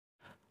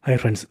Hi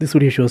friends, this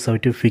video shows how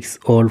to fix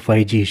all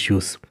 5G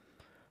issues.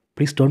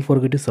 Please don't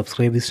forget to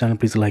subscribe this channel.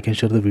 Please like and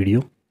share the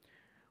video.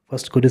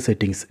 First go to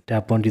settings,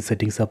 tap on the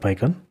settings up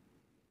icon.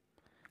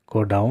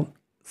 Go down,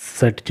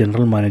 set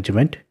general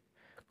management.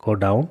 Go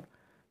down,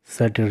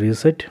 set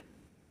reset.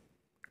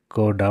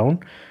 Go down,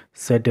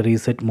 set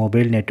reset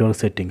mobile network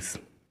settings.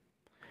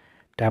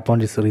 Tap on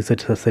this reset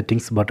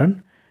settings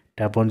button.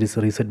 Tap on this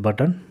reset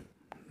button.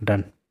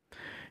 Done.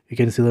 You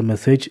can see the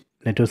message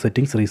network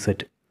settings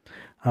reset.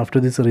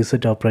 After this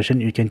reset operation,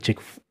 you can check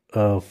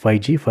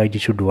 5G. 5G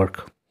should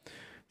work.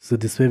 So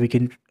this way we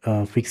can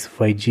fix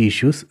 5G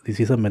issues. This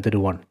is a method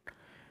 1.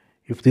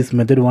 If this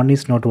method 1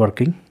 is not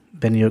working,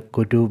 then you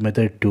go to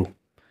method 2.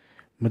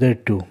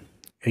 Method 2.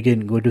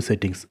 Again go to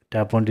settings.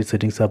 Tap on the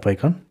settings up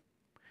icon.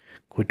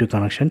 Go to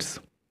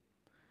connections.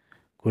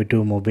 Go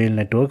to mobile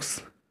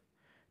networks.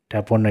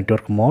 Tap on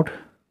network mode.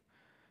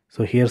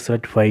 So here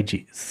select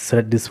 5G.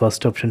 Select this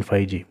first option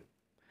 5G.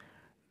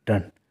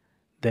 Done.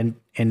 Then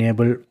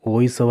enable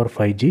voice over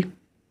 5G.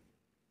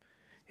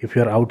 If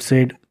you are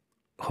outside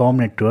home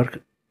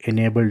network,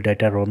 enable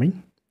data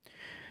roaming.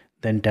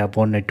 Then tap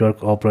on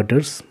network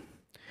operators.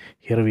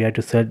 Here we have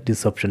to set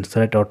this option,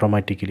 select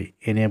automatically,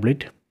 enable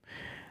it.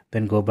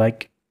 Then go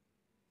back,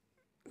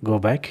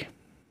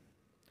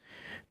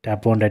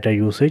 tap on data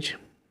usage,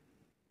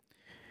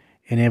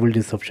 enable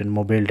this option,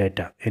 mobile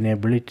data,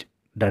 enable it.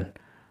 Done.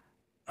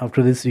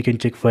 After this you can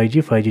check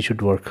 5G. 5G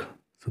should work.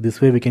 So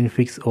this way we can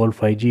fix all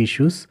 5G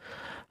issues.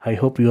 I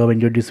hope you have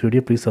enjoyed this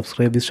video. Please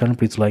subscribe this channel.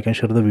 Please like and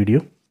share the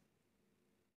video.